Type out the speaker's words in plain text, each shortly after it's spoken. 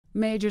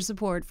Major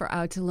support for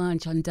Out to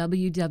Lunch on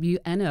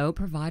WWNO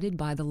provided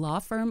by the law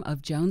firm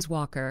of Jones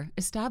Walker,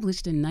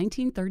 established in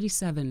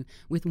 1937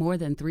 with more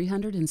than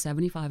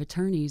 375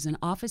 attorneys and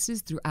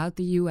offices throughout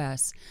the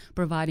U.S.,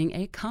 providing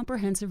a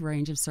comprehensive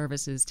range of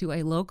services to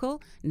a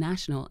local,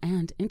 national,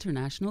 and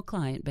international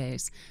client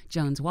base.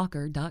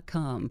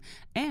 JonesWalker.com.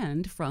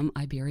 And from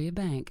Iberia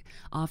Bank,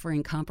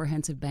 offering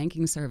comprehensive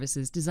banking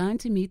services designed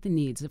to meet the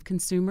needs of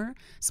consumer,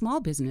 small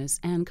business,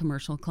 and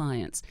commercial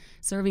clients,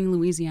 serving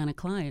Louisiana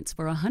clients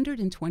for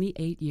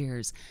 128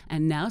 years,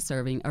 and now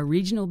serving a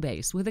regional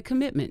base with a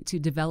commitment to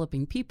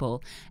developing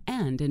people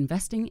and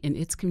investing in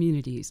its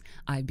communities.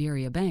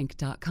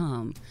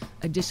 IberiaBank.com.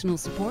 Additional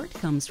support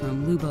comes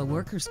from Luba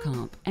Workers'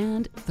 Comp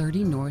and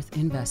 30 North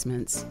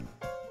Investments.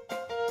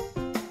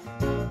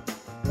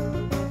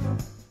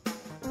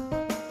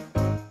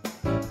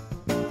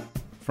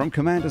 From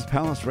Commander's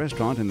Palace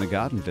Restaurant in the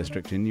Garden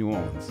District in New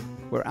Orleans,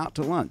 we're Out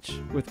to Lunch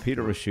with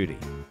Peter Ricchiuti.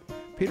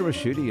 Peter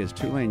Ricchiuti is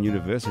Tulane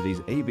University's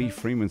A.B.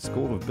 Freeman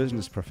School of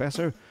Business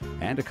professor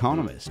and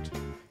economist.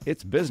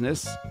 It's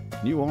business,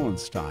 New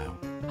Orleans style.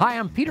 Hi,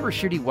 I'm Peter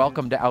Ricchiuti.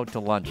 Welcome to Out to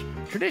Lunch.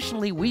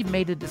 Traditionally, we've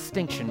made a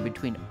distinction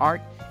between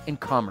art and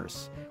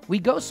commerce. We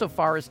go so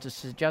far as to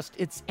suggest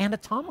it's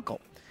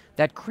anatomical,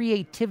 that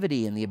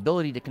creativity and the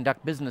ability to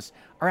conduct business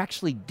are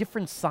actually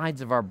different sides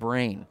of our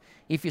brain.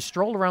 If you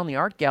stroll around the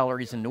art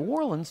galleries in New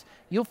Orleans,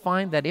 you'll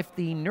find that if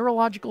the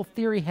neurological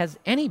theory has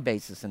any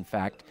basis in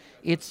fact,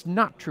 it's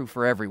not true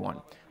for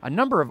everyone. A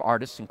number of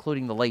artists,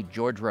 including the late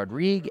George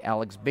Rodrigue,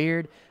 Alex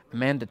Beard,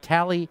 Amanda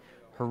Talley,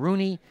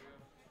 Haruni,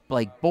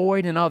 Blake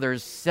Boyd, and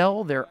others,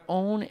 sell their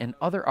own and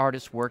other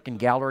artists' work in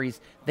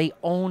galleries they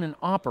own and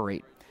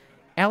operate.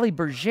 Ali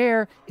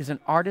Bergère is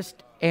an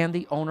artist and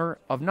the owner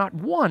of not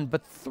one,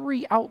 but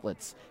 3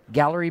 outlets: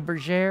 Galerie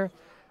Bergère,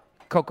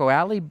 Coco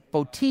Alley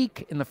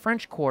Boutique in the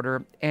French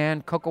Quarter,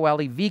 and Coco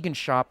Alley Vegan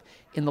Shop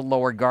in the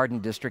Lower Garden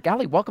District.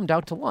 Ali, welcome to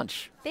Out to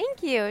Lunch.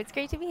 Thank you. It's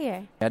great to be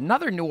here.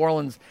 Another New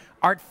Orleans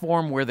art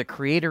form where the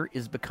creator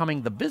is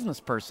becoming the business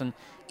person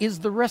is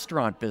the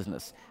restaurant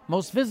business.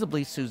 Most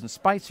visibly, Susan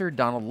Spicer,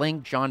 Donald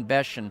Link, John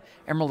Besh, and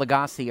Emeril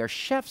Lagasse are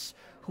chefs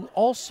who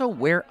also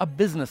wear a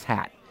business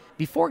hat.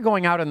 Before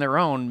going out on their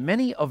own,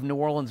 many of New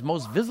Orleans'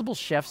 most visible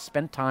chefs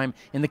spent time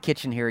in the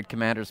kitchen here at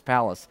Commander's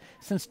Palace.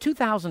 Since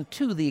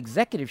 2002, the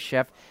executive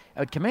chef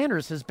at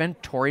Commander's has been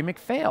Torry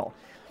McPhail.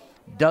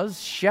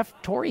 Does Chef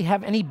Torry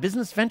have any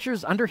business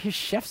ventures under his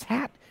chef's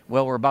hat?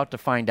 Well, we're about to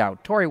find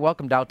out. Torry,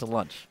 welcome Out to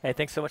Lunch. Hey,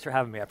 thanks so much for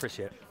having me. I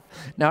appreciate it.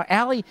 Now,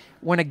 Ali,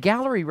 when a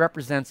gallery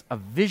represents a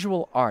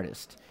visual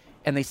artist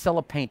and they sell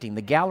a painting,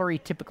 the gallery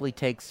typically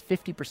takes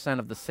 50%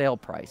 of the sale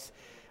price.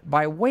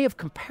 By way of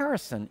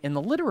comparison, in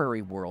the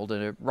literary world,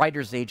 a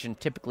writer's agent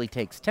typically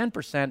takes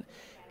 10%,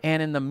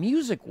 and in the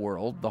music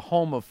world, the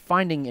home of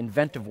finding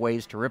inventive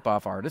ways to rip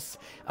off artists,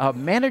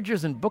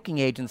 managers and booking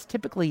agents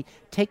typically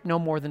take no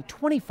more than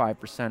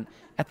 25%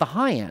 at the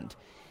high end.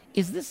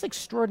 Is this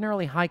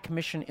extraordinarily high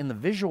commission in the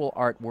visual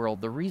art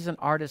world the reason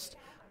artists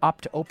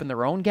opt to open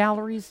their own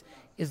galleries?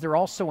 Is there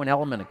also an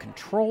element of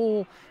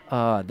control,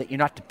 that you're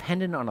not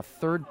dependent on a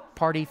third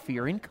party for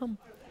your income?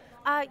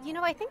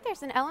 I think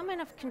there's an element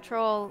of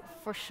control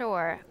for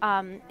sure,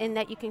 in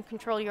that you can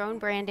control your own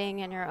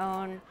branding and your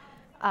own,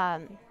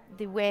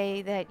 the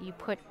way that you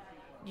put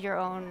your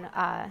own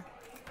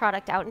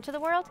product out into the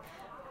world.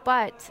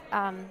 But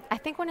I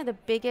think one of the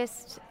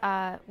biggest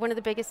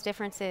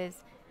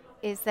differences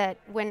is that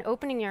when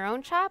opening your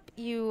own shop,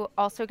 you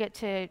also get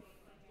to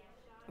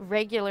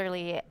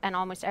regularly and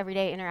almost every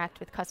day interact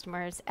with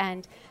customers,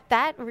 and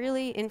that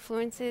really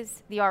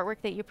influences the artwork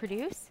that you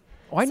produce.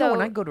 Oh, I know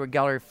when I go to a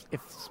gallery,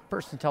 if this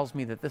person tells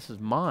me that this is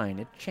mine,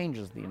 it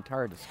changes the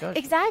entire discussion.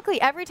 Exactly.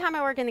 Every time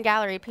I work in the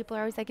gallery, people are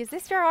always like, is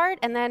this your art?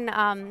 And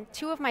then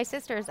 2 of my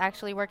sisters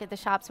actually work at the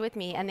shops with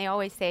me, and they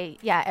always say,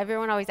 yeah,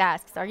 everyone always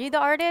asks, are you the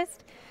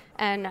artist?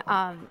 And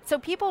so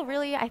people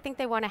really, I think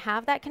they want to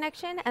have that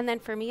connection. And then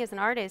for me as an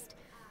artist,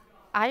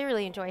 I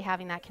really enjoy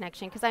having that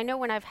connection, because I know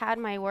when I've had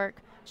my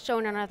work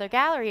shown in other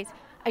galleries,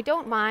 I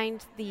don't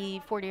mind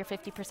the 40 or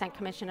 50%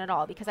 commission at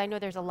all, because I know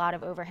there's a lot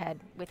of overhead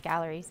with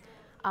galleries.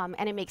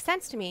 And it makes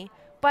sense to me,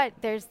 but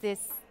there's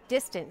this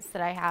distance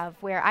that I have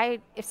where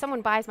if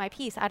someone buys my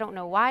piece, I don't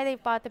know why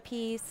they've bought the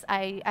piece.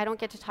 I don't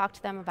get to talk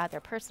to them about their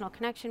personal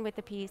connection with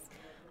the piece.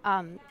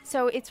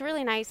 So it's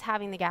really nice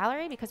having the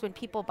gallery, because when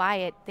people buy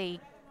it,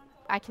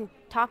 I can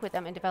talk with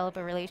them and develop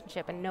a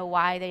relationship and know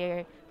why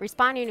they're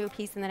responding to a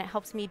piece, and then it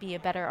helps me be a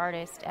better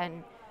artist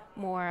and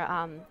more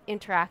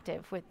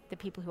interactive with the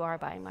people who are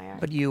buying my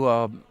art. But you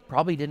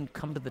probably didn't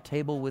come to the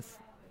table with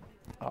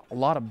a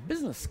lot of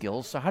business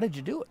skills, so how did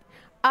you do it?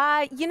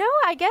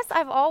 I guess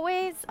I've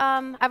always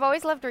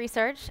loved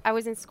research. I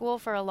was in school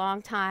for a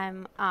long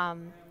time.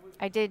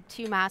 I did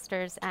 2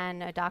 masters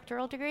and a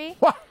doctoral degree.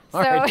 What? So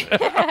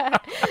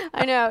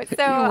I know.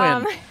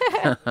 So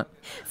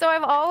so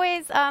I've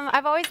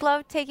always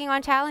loved taking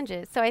on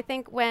challenges. So I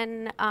think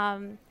when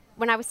I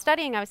was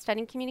studying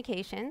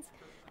communications,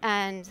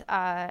 and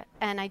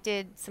I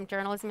did some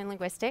journalism and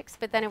linguistics.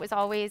 But then it was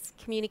always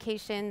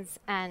communications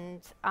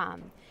and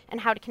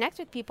how to connect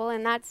with people.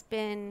 And that's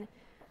been,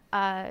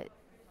 I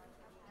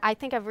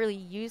think I've really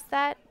used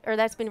that, or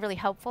that's been really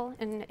helpful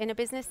in a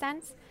business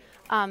sense.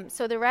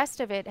 So the rest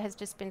of it has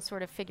just been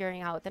sort of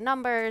figuring out the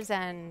numbers,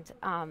 and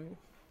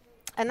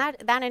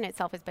that in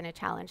itself has been a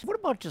challenge. What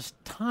about just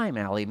time,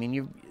 Allie? I mean,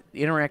 you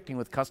interacting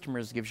with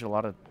customers gives you a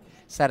lot of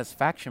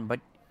satisfaction, but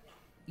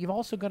you've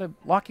also got to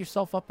lock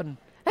yourself up and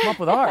come up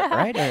with art,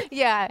 right?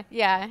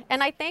 Yeah.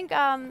 And I think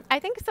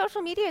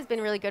social media has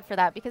been really good for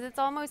that, because it's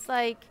almost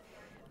like,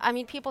 I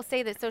mean, people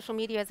say that social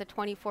media is a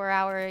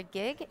 24-hour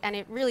gig, and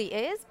it really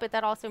is, but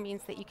that also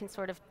means that you can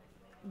sort of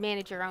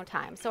manage your own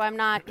time. So I'm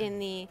not in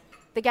the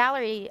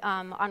gallery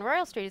on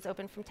Royal Street is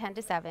open from 10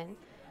 to 7.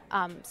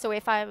 So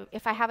if I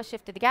have a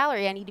shift at the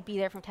gallery, I need to be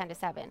there from 10 to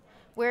 7.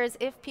 Whereas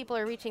if people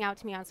are reaching out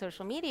to me on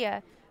social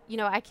media, you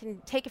know, I can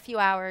take a few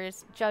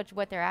hours, judge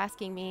what they're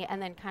asking me,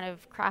 and then kind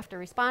of craft a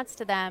response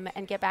to them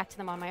and get back to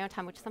them on my own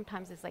time, which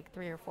sometimes is like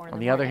 3 or 4 in the morning. On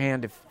the other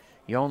hand, if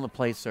you own the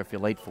place, or if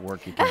you're late for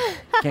work, you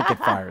can't get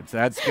fired. So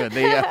that's good.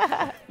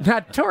 Now,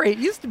 Tori, it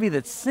used to be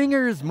that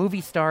singers,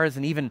 movie stars,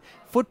 and even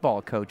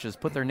football coaches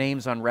put their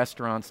names on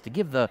restaurants to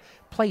give the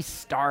place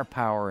star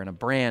power and a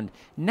brand.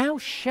 Now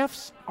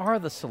chefs are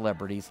the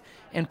celebrities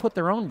and put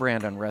their own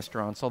brand on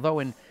restaurants, although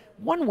in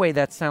one way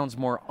that sounds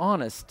more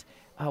honest.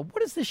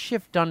 What has this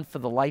shift done for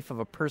the life of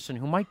a person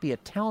who might be a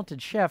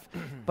talented chef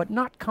but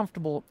not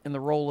comfortable in the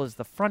role as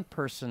the front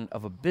person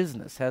of a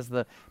business? Has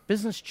the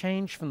business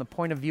changed from the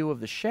point of view of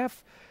the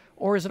chef,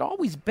 or has it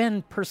always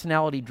been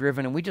personality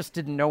driven and we just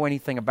didn't know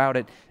anything about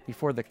it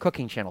before the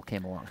cooking channel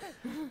came along?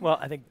 Well,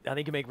 I think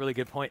you make really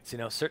good points. You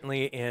know,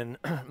 certainly in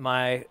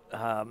my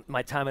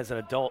time as an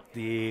adult,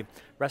 the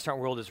restaurant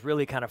world has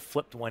really kind of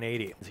flipped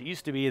 180. It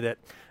used to be that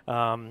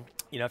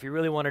you know, if you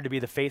really wanted to be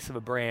the face of a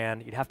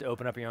brand, you'd have to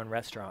open up your own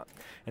restaurant.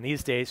 And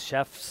these days,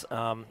 chefs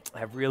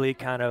have really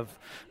kind of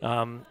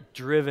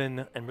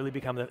driven and really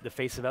become the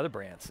face of other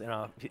brands. You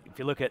know, if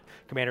you look at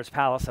Commander's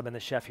Palace, I've been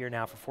the chef here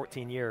now for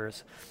 14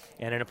 years,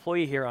 and an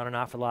employee here on and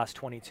off for the last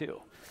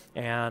 22.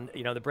 And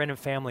you know, the Brennan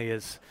family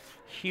is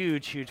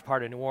huge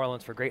part of New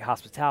Orleans for great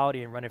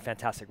hospitality and running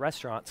fantastic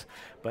restaurants.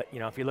 But you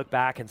know, if you look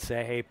back and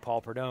say, hey,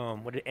 Paul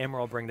Prudhomme, what did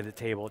Emerald bring to the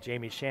table?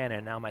 Jamie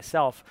Shannon, now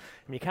myself.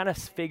 And you kind of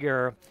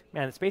figure,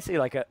 man, it's basically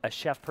like a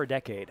chef per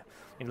decade.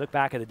 And you look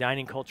back at the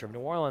dining culture of New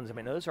Orleans, I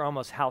mean, those are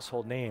almost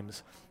household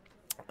names.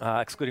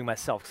 Excluding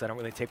myself, because I don't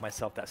really take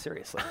myself that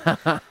seriously.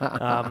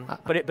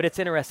 But it's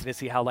interesting to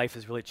see how life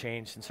has really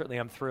changed, and certainly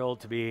I'm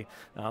thrilled to be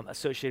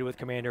associated with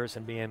Commanders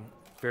and being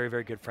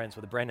very good friends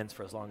with the Brennans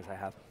for as long as I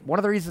have. One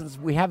of the reasons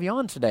we have you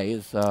on today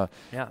is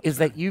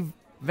that you've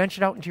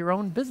ventured out into your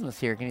own business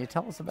here. Can you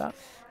tell us about it?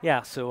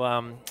 Yeah, so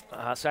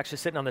actually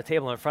sitting on the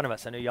table in front of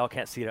us, I know y'all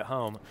can't see it at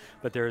home,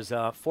 but there's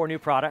 4 new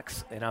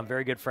products, and I'm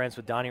very good friends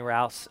with Donnie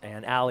Rouse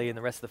and Allie and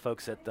the rest of the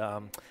folks at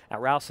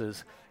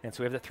Rouse's. And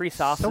so we have the 3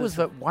 sauces. So is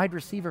the wide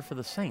receiver for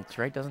the Saints,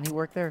 right? Doesn't he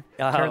work there?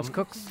 Terrence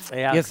Cooks?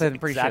 Yeah, yes, I'm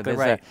pretty exactly sure.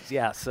 Right.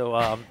 Yeah,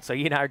 so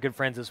he and I are good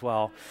friends as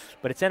well.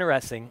 But it's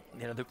interesting,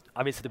 you know,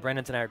 obviously the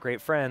Brennans and I are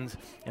great friends,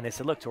 and they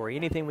said, look, Tori,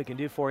 anything we can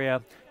do for you, you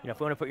know, if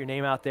we want to put your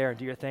name out there and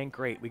do your thing,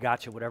 great, we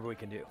got you, whatever we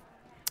can do.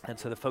 And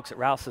so the folks at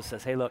Rouse's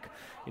says, hey, look,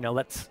 you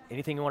know,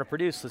 anything you want to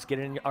produce, let's get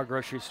it in our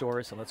grocery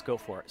stores and let's go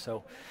for it.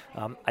 So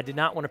I did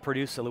not want to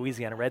produce a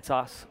Louisiana red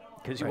sauce,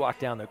 because you walk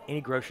down any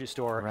grocery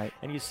store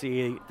and you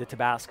see the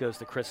Tabascos,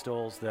 the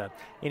Crystals,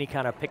 any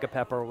kind of pick a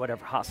pepper or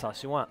whatever hot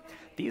sauce you want.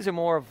 These are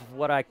more of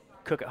what I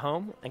cook at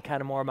home and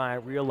kind of more of my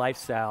real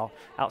lifestyle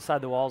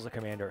outside the walls of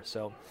Commander.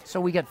 So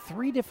we got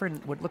 3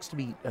 different what looks to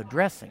be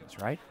dressings,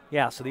 right?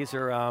 Yeah, so these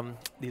are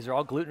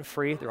all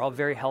gluten-free. They're all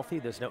very healthy.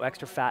 There's no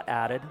extra fat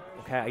added.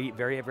 Okay, I eat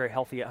very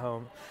healthy at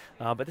home.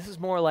 But this is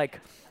more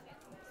like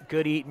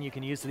good eating. You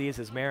can use these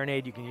as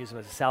marinade. You can use them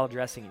as a salad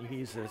dressing. You can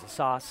use it as a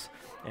sauce.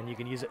 And you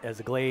can use it as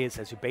a glaze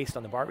as you baste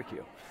on the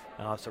barbecue.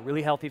 So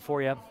really healthy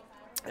for you.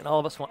 And all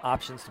of us want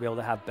options to be able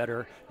to have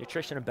better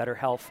nutrition and better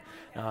health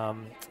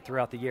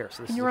throughout the year.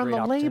 So this and is you're a on great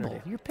the opportunity.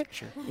 label, your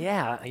picture.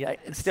 Yeah.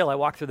 And still, I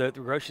walk through the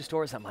grocery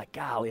stores. I'm like,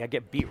 golly, I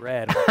get beat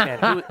red.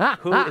 I'm like, man,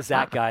 who is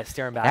that guy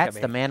staring back at me?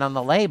 That's the man on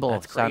the label.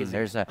 That's crazy. Son.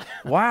 There's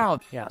wow.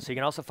 Yeah. So you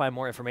can also find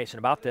more information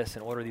about this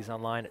and order these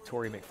online at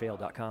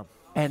torymcphail.com.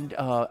 And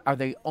are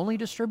they only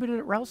distributed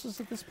at Rouse's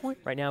at this point?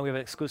 Right now we have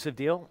an exclusive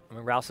deal. I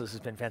mean, Rouse's has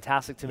been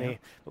fantastic to me,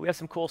 but we have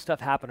some cool stuff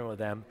happening with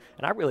them,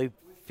 and I really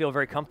feel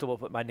very comfortable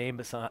putting my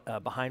name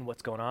behind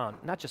what's going on.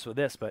 Not just with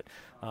this, but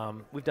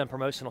we've done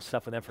promotional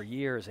stuff with them for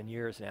years and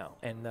years now,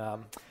 and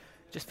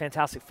just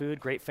fantastic food,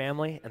 great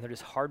family, and they're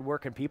just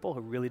hard-working people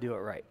who really do it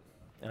right,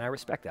 and I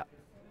respect that.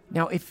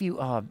 Now, if you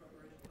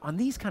on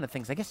these kind of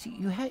things, I guess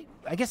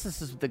I guess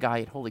this is the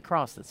guy at Holy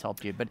Cross that's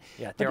helped you, but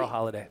yeah, Daryl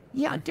Holiday.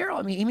 Yeah, Daryl.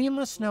 I mean, you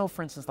must know,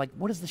 for instance, like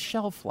what is the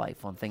shelf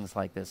life on things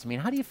like this? I mean,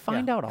 how do you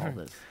find out all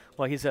this?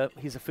 Well, he's a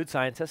food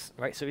scientist,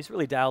 right? So he's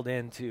really dialed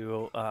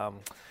into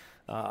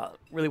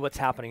really what's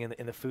happening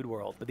in the food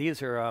world. But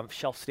these are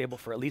shelf stable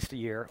for at least a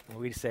year. And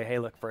we say, hey,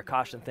 look, for a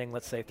caution thing,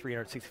 let's say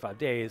 365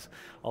 days,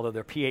 although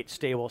they're pH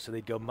stable, so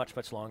they'd go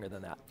much longer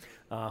than that.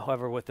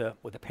 However, with the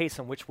pace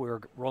on which we're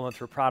rolling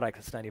through product,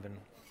 it's not even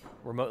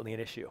remotely an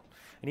issue.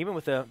 And even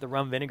with the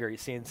rum vinegar you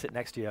see sitting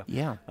next to you.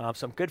 Yeah.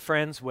 So I'm good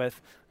friends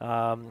with,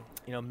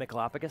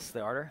 Mikolopoulos,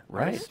 the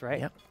artist, right?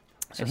 Yep.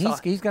 So And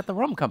he's got the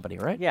rum company,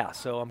 right? yeah,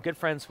 so I'm good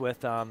friends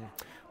with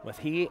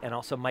he and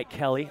also Mike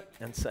Kelly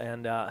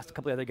and a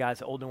couple of other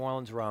guys at Old New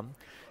Orleans Rum.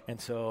 And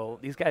so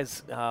these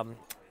guys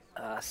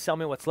sell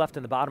me what's left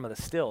in the bottom of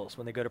the stills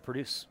when they go to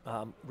produce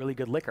really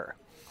good liquor,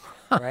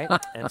 right?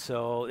 And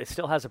so it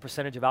still has a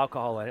percentage of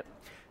alcohol in it.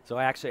 So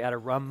I actually had a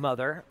rum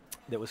mother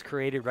that was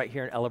created right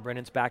here in Ella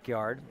Brennan's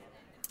backyard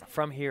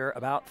from here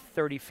about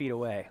 30 feet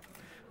away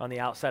on the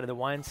outside of the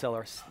wine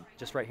cellar,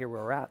 just right here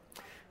where we're at.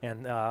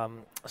 And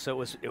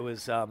so it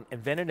was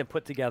invented and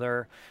put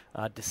together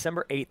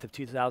December 8th of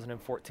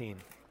 2014.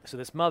 So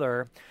this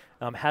mother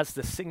has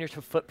the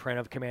signature footprint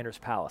of Commander's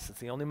Palace. It's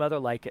the only mother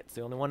like it. It's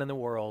the only one in the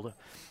world.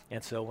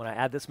 And so when I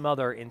add this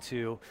mother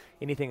into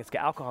anything that's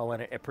got alcohol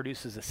in it, it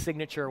produces a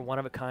signature,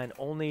 one-of-a-kind,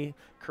 only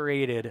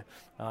created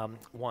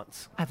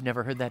once. I've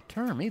never heard that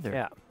term either.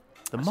 Yeah.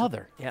 The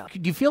mother. Yeah.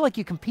 Do you feel like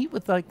you compete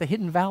with like the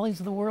hidden valleys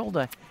of the world?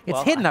 It's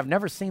Well, hidden. I've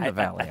never seen the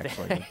valley, I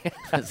actually.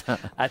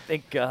 I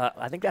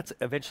think that's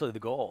eventually the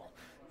goal.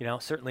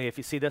 Certainly if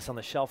you see this on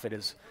the shelf, it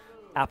is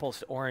apples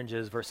to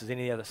oranges versus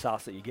any other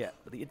sauce that you get.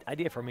 But the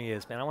idea for me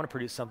is, man, I want to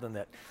produce something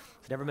that's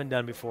never been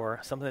done before,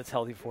 something that's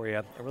healthy for you.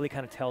 It really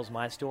kind of tells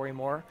my story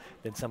more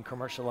than some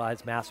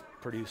commercialized,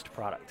 mass-produced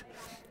product.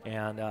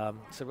 And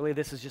so really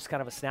this is just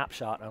kind of a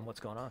snapshot on what's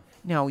going on.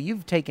 Now, you're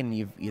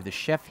the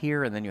chef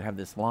here, and then you have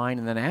this line,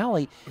 and then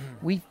Allie,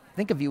 we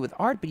think of you with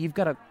art, but you've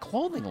got a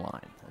clothing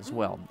line as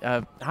well.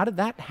 How did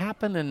that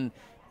happen, and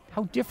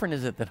how different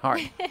is it than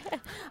art?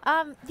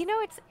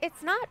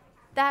 It's not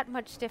that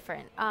much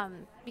different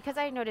because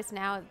I notice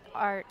now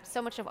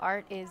so much of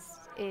art is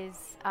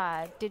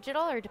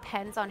digital or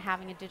depends on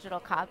having a digital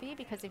copy,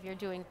 because if you're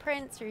doing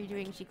prints or you're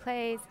doing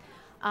giclées,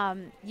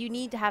 you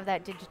need to have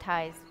that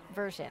digitized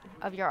version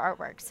of your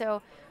artwork.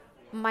 So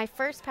my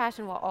first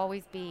passion will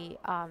always be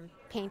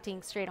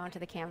painting straight onto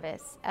the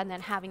canvas and then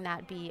having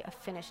that be a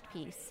finished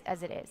piece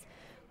as it is.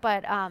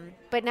 But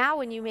now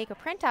when you make a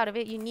print out of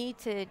it, you need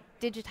to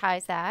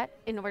digitize that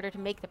in order to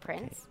make the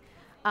prints.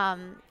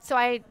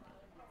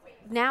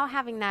 Now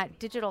having that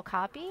digital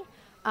copy,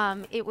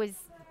 it was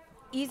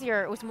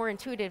easier, it was more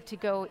intuitive to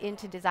go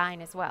into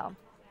design as well.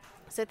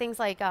 So things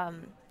like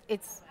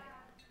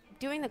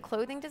doing the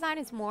clothing design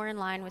is more in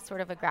line with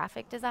sort of a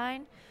graphic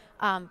design.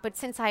 But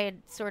since I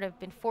had sort of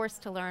been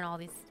forced to learn all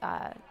these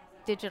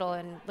digital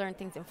and learn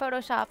things in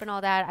Photoshop and all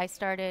that, I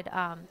started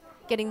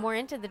getting more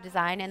into the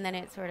design, and then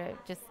it sort of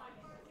just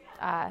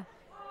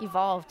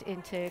evolved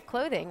into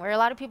clothing, where a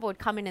lot of people would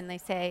come in and they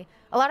say,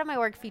 a lot of my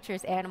work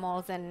features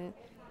animals and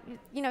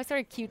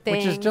sort of cute things.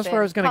 Which is just where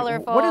I was going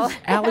to. What is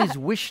Allie's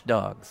Wish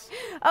Dogs?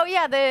 Oh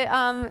yeah,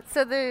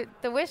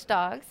 the Wish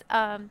Dogs.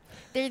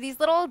 They're these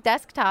little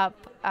desktop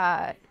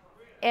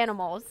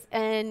animals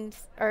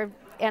or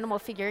animal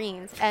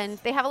figurines, and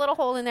they have a little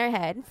hole in their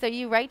head. So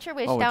you write your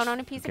wish down on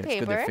a piece of paper. It's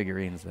good they're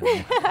figurines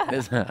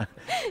then.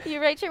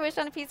 You write your wish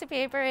on a piece of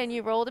paper, and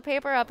you roll the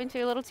paper up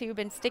into a little tube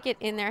and stick it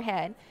in their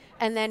head.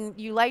 And then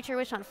you light your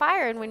wish on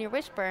fire, and when your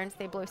wish burns,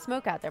 they blow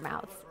smoke out their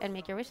mouths and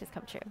make your wishes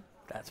come true.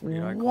 That's pretty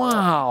darn cool.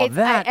 Wow, I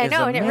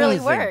know, amazing. and it really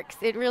works.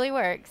 It really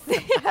works.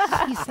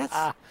 Jeez,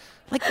 that's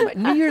like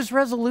New Year's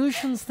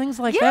resolutions, things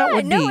like that Yeah,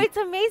 would no, be. it's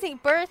amazing.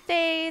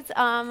 Birthdays,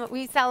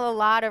 we sell a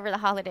lot over the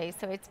holidays,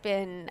 so it's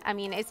been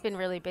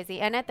really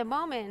busy. And at the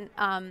moment,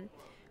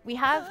 we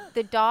have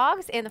the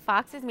dogs and the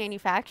foxes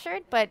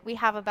manufactured, but we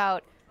have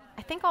about,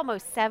 I think,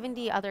 almost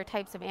 70 other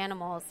types of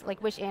animals,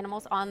 like wish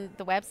animals, on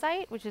the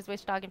website, which is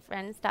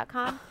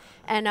wishdogandfriends.com.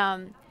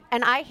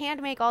 And I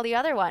hand make all the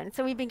other ones.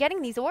 So we've been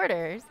getting these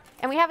orders,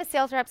 and we have a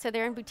sales rep, so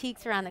they're in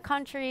boutiques around the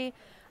country.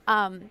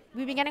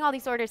 We've been getting all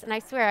these orders, and I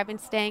swear I've been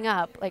staying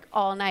up like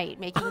all night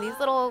making these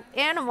little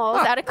animals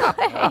out of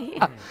clay.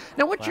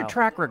 Now, what's your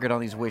track record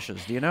on these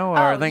wishes? Do you know?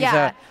 Oh,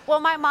 yeah. Well,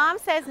 my mom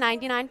says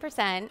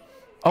 99%.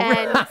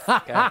 And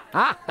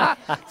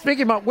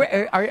speaking about,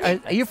 are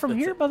you from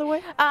here, by the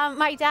way?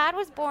 my dad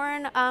was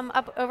born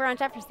up over on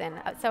Jefferson,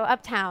 so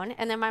uptown,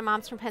 and then my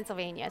mom's from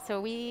Pennsylvania.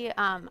 So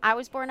I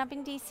was born up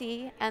in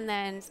D.C. and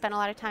then spent a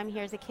lot of time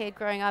here as a kid,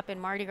 growing up in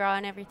Mardi Gras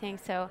and everything.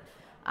 So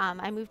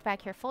I moved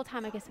back here full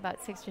time, I guess,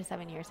 about 6 or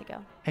 7 years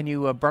ago. And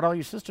you brought all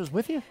your sisters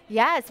with you?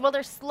 Yes. Well,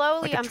 they're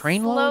slowly. I'm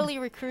slowly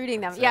recruiting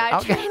them. Yeah,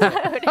 a train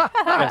load.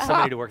 Got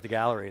somebody to work the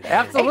galleries.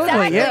 Absolutely.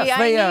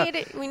 Exactly.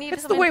 Yes. We need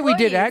It's some the way we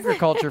did employees.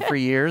 agriculture for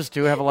years,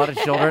 to have a lot of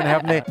children.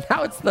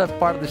 Now it's the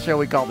part of the show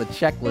we call the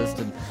checklist,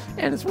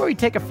 and it's where we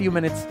take a few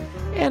minutes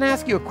and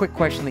ask you a quick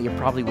question that you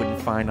probably wouldn't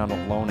find on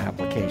a loan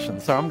application.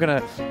 So I'm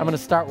gonna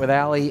start with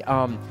Allie.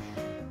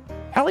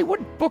 Allie,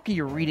 what book are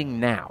you reading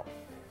now?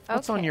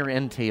 What's on your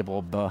end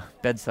table,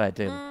 bedside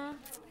table?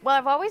 Well,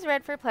 I've always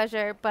read for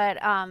pleasure, but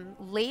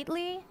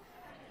lately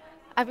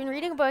I've been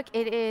reading a book.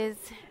 It is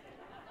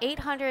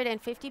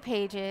 850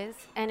 pages,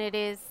 and it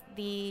is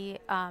the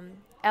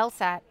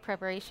LSAT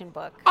preparation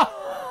book.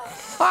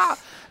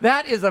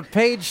 That is a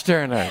page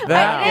turner.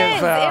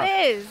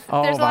 It is.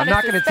 Oh, There's a lot I'm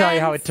not going to tell you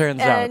how it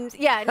turns out.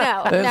 Yeah,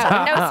 no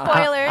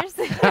spoilers.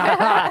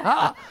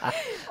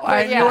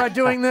 And you are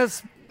doing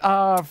this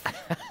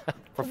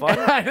For fun?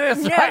 I'm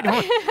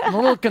a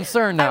little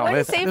concerned now.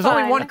 wouldn't say There's fun.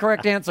 only one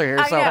correct answer here.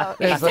 I so know,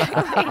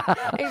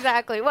 exactly.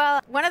 Exactly.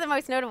 Well, one of the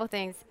most notable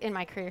things in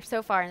my career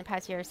so far in the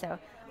past year or so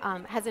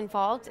has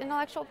involved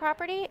intellectual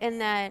property in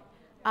that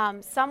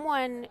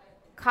someone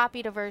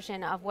copied a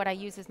version of what I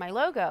use as my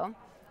logo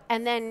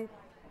and then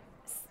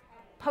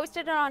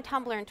posted it on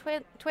Tumblr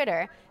and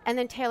Twitter, and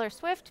then Taylor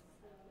Swift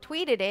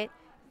tweeted it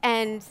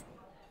and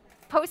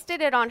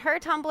posted it on her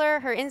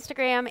Tumblr, her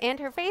Instagram, and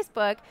her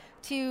Facebook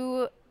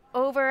to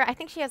over, I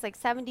think she has like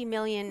 70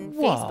 million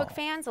Facebook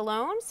fans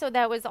alone. So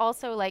that was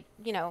also like,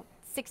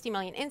 60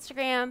 million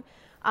Instagram.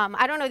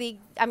 I don't know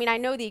I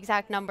know the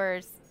exact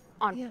numbers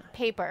on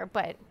paper,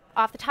 but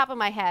off the top of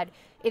my head,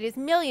 it is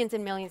millions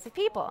and millions of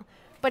people.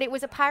 But it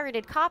was a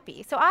pirated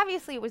copy. So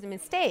obviously it was a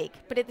mistake,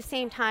 but at the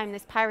same time,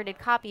 this pirated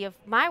copy of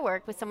my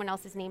work with someone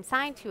else's name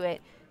signed to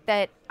it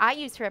that I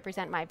use to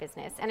represent my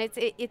business. And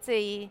it's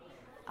a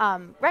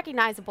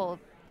recognizable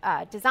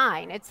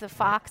design. It's a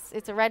fox.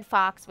 It's a red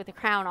fox with a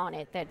crown on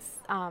it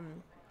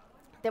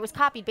that was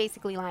copied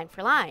basically line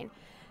for line.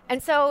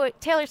 And so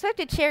Taylor Swift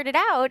had shared it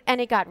out, and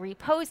it got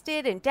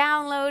reposted and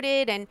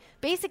downloaded and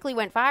basically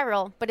went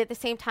viral. But at the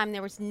same time,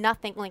 there was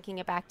nothing linking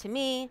it back to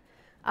me.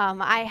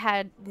 I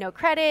had no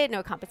credit,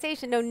 no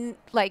compensation,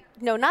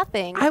 no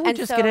nothing. I would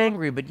just get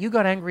angry, but you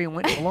got angry and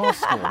went to law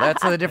school.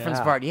 That's the difference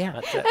part. Yeah.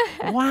 That's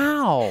it.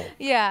 Wow.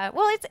 Yeah.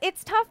 Well,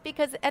 it's tough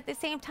because at the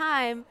same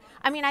time,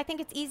 I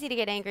think it's easy to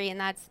get angry, and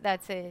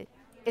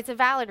it's a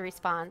valid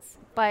response,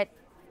 but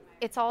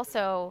it's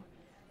also,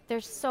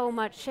 there's so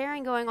much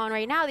sharing going on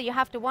right now that you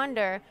have to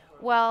wonder,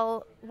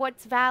 well,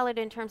 what's valid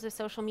in terms of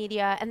social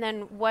media, and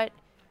then what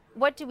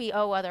do we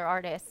owe other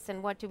artists,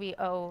 and what do we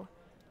owe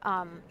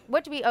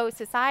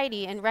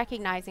society in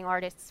recognizing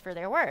artists for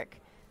their work?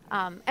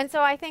 And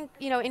so I think,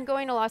 in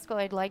going to law school,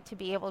 I'd like to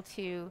be able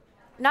to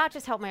not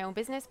just help my own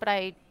business,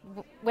 but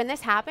when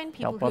this happened,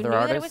 people help who other knew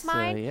artists, that it was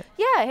mine,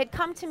 had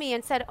come to me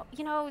and said,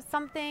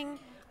 something,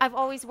 I've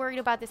always worried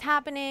about this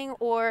happening,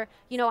 or,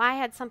 I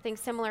had something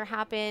similar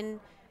happen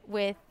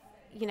with,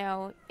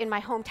 in my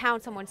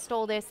hometown, someone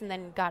stole this and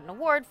then got an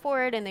award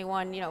for it, and they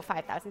won,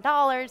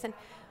 $5,000.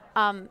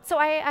 And so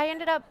I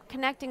ended up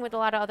connecting with a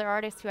lot of other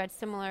artists who had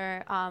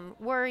similar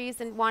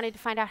worries and wanted to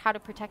find out how to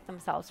protect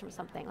themselves from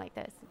something like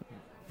this.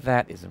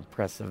 That is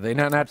impressive.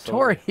 Now,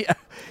 Tori,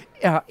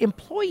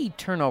 employee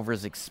turnover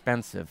is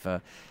expensive.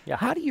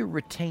 How do you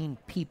retain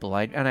people?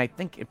 I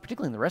think,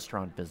 particularly in the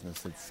restaurant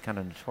business, it's kind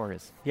of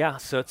notorious. Yeah,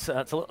 so it's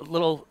a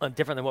little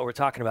different than what we're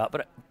talking about.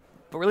 But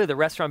really, the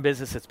restaurant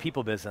business, it's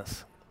people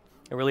business.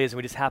 It really is.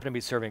 We just happen to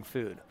be serving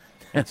food.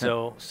 And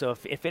so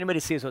if anybody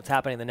sees what's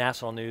happening in the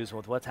national news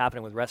with what's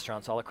happening with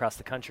restaurants all across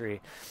the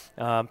country,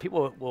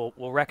 people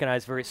will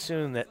recognize very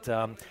soon that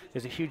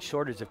there's a huge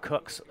shortage of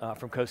cooks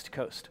from coast to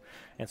coast.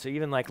 And so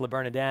even like Le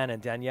Bernardin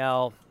and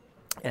Danielle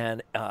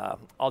and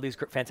all these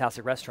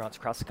fantastic restaurants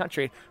across the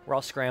country, we're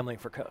all scrambling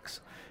for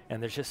cooks.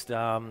 And there's just,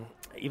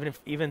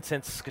 even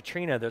since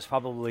Katrina, there's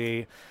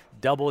probably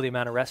double the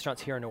amount of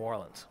restaurants here in New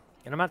Orleans.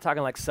 And I'm not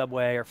talking like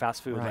Subway or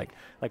fast food,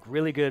 like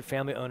really good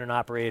family-owned and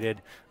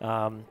operated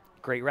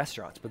great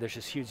restaurants, but there's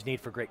just huge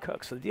need for great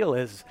cooks. So the deal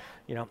is,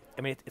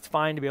 it's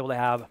fine to be able to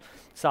have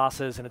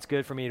sauces, and it's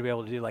good for me to be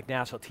able to do like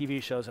national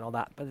TV shows and all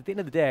that. But at the end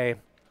of the day,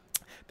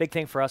 big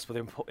thing for us with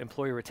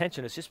employee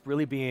retention is just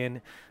really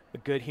being a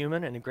good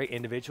human and a great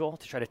individual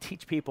to try to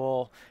teach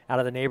people out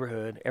of the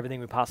neighborhood everything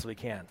we possibly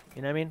can.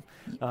 You know what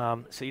I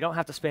mean? So you don't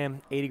have to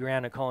spend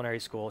 $80,000 in culinary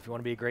school if you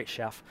want to be a great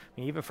chef.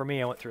 Even for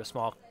me, I went through a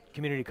small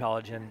community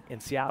college in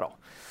Seattle.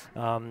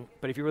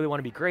 But if you really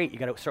want to be great, you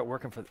got to start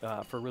working for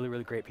really,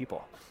 really great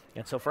people.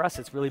 And so for us,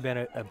 it's really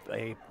been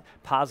a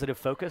positive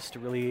focus to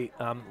really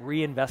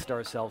reinvest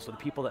ourselves with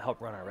the people that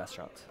help run our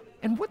restaurants.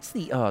 And what's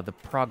the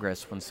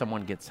progress when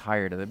someone gets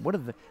hired?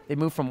 They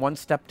move from one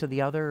step to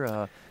the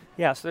other?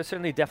 Yeah, so there's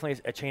certainly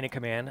definitely a chain of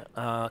command.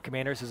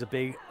 Commanders is a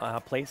big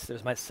place.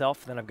 There's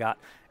myself, then I've got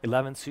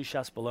 11 sous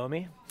chefs below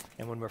me.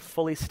 And when we're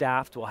fully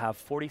staffed, we'll have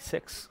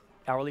 46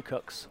 hourly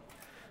cooks.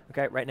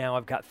 Okay, right now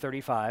I've got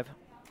 35.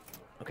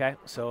 Okay,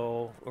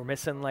 so we're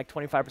missing like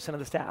 25% of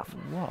the staff.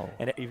 Whoa.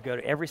 And if you go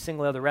to every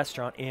single other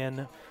restaurant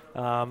in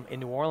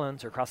New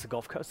Orleans or across the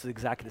Gulf Coast, it's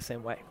exactly the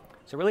same way.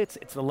 So really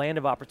it's the land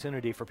of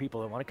opportunity for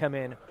people that want to come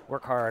in,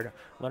 work hard,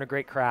 learn a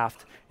great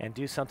craft, and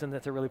do something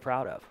that they're really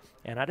proud of.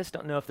 And I just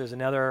don't know if there's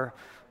another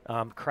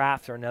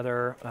craft or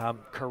another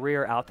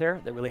career out there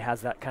that really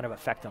has that kind of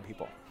effect on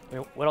people.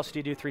 What else do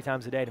you do 3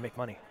 times a day to make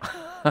money?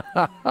 You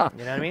know what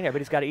I mean?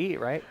 Everybody's got to eat,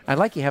 right? I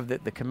like you have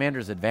the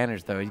commander's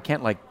advantage, though. You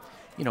can't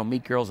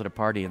meet girls at a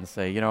party and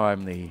say,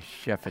 I'm the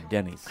chef at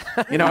Denny's.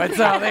 You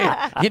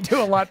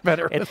do a lot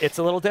better. It's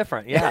a little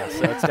different, yeah.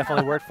 So it's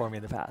definitely worked for me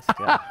in the past.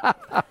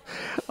 Yeah.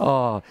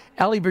 Oh,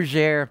 Ali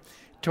Bergere,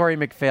 Tori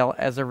McPhail,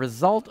 as a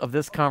result of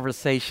this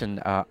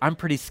conversation, I'm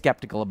pretty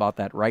skeptical about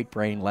that right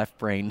brain, left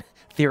brain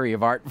theory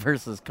of art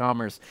versus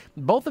commerce.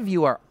 Both of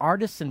you are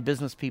artists and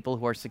business people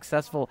who are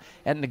successful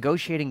at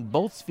negotiating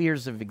both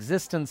spheres of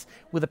existence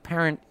with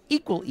apparent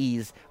equal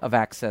ease of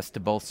access to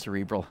both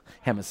cerebral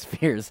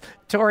hemispheres.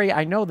 Tori,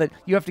 I know that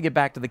you have to get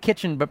back to the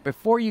kitchen, but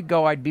before you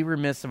go, I'd be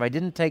remiss if I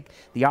didn't take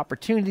the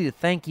opportunity to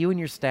thank you and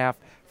your staff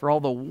for all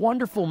the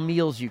wonderful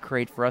meals you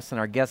create for us and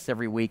our guests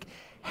every week.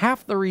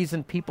 Half the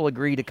reason people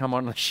agree to come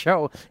on the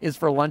show is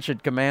for lunch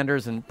at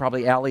Commanders, and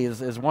probably Allie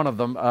is one of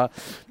them.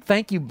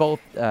 Thank you both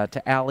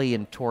to Allie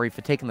and Tori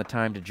for taking the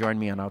time to join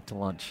me on Out to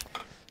Lunch.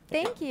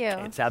 Thank you.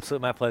 It's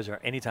absolutely my pleasure.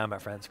 Anytime, my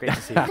friends. Great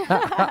to see you.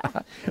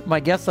 My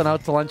guests on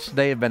Out to Lunch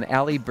today have been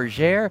Allie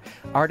Bergère,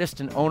 artist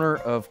and owner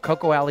of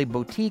Coco Alley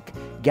Boutique,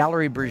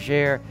 Gallery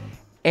Bergère,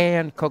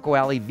 and Coco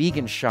Alley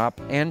Vegan Shop,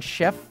 and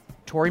Chef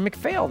Tori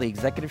McPhail, the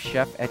executive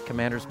chef at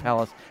Commander's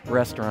Palace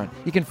Restaurant.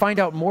 You can find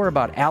out more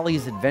about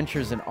Allie's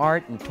adventures in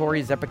art and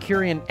Tori's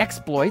Epicurean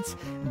exploits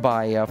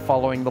by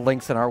following the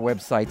links on our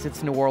websites.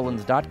 It's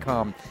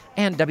neworleans.com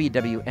and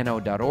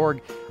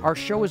wwno.org. Our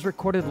show is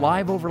recorded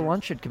live over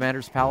lunch at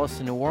Commander's Palace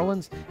in New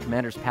Orleans.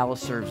 Commander's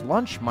Palace serves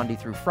lunch Monday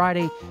through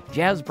Friday,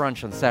 jazz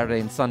brunch on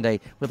Saturday and Sunday,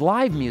 with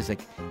live music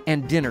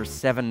and dinner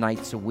 7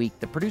 nights a week.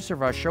 The producer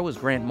of our show is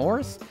Grant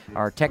Morris.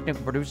 Our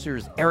technical producer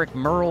is Eric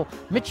Merle.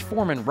 Mitch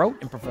Foreman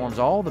wrote and performs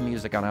all the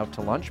music on Out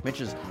to Lunch.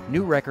 Mitch's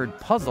new record,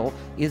 Puzzle,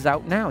 is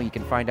out now. You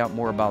can find out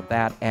more about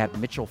that at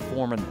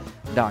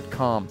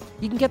mitchellforeman.com.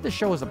 You can get the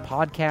show as a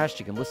podcast.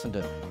 You can listen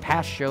to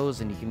past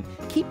shows, and you can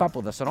keep up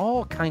with us on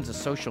all kinds of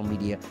social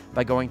media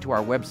by going to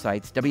our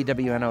websites,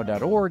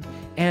 wwno.org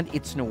and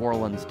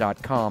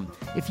itsneworleans.com.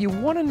 If you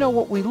want to know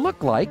what we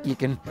look like, you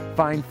can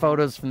find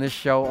photos from this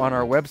show on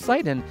our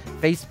website and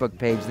Facebook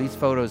page. These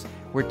photos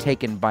were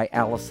taken by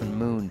Allison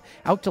Moon.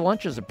 Out to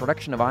Lunch is a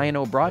production of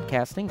INO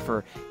Broadcasting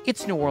for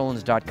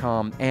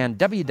itsneworleans.com and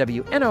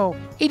WWNO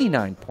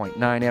 89.9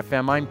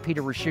 FM. I'm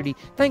Peter Ricchiuti.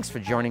 Thanks for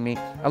joining me.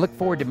 I look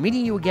forward to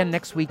meeting you again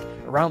next week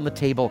around the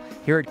table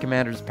here at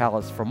Commander's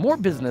Palace for more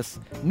business,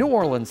 New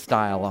Orleans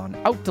style, on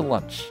Out to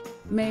Lunch.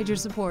 Major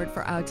support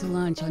for Out to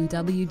Lunch on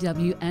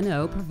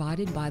WWNO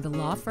provided by the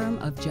law firm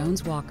of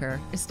Jones Walker,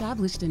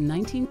 established in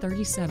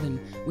 1937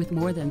 with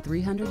more than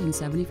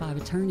 375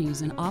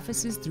 attorneys and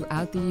offices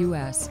throughout the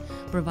U.S.,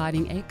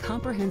 providing a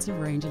comprehensive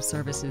range of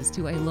services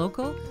to a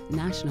local,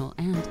 national,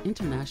 and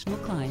international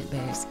client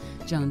base.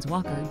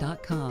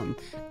 JonesWalker.com.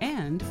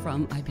 And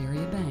from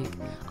Iberia Bank,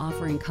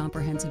 offering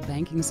comprehensive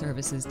banking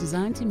services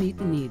designed to meet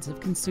the needs of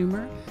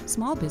consumer,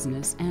 small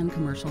business, and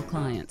commercial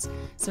clients,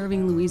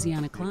 serving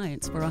Louisiana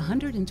clients for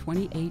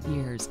 128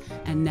 years,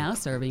 and now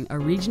serving a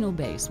regional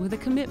base with a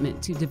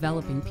commitment to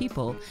developing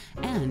people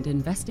and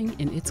investing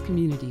in its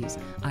communities.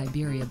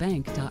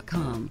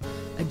 IberiaBank.com.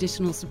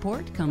 Additional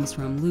support comes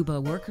from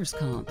Luba Workers'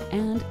 Comp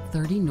and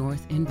 30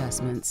 North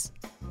Investments.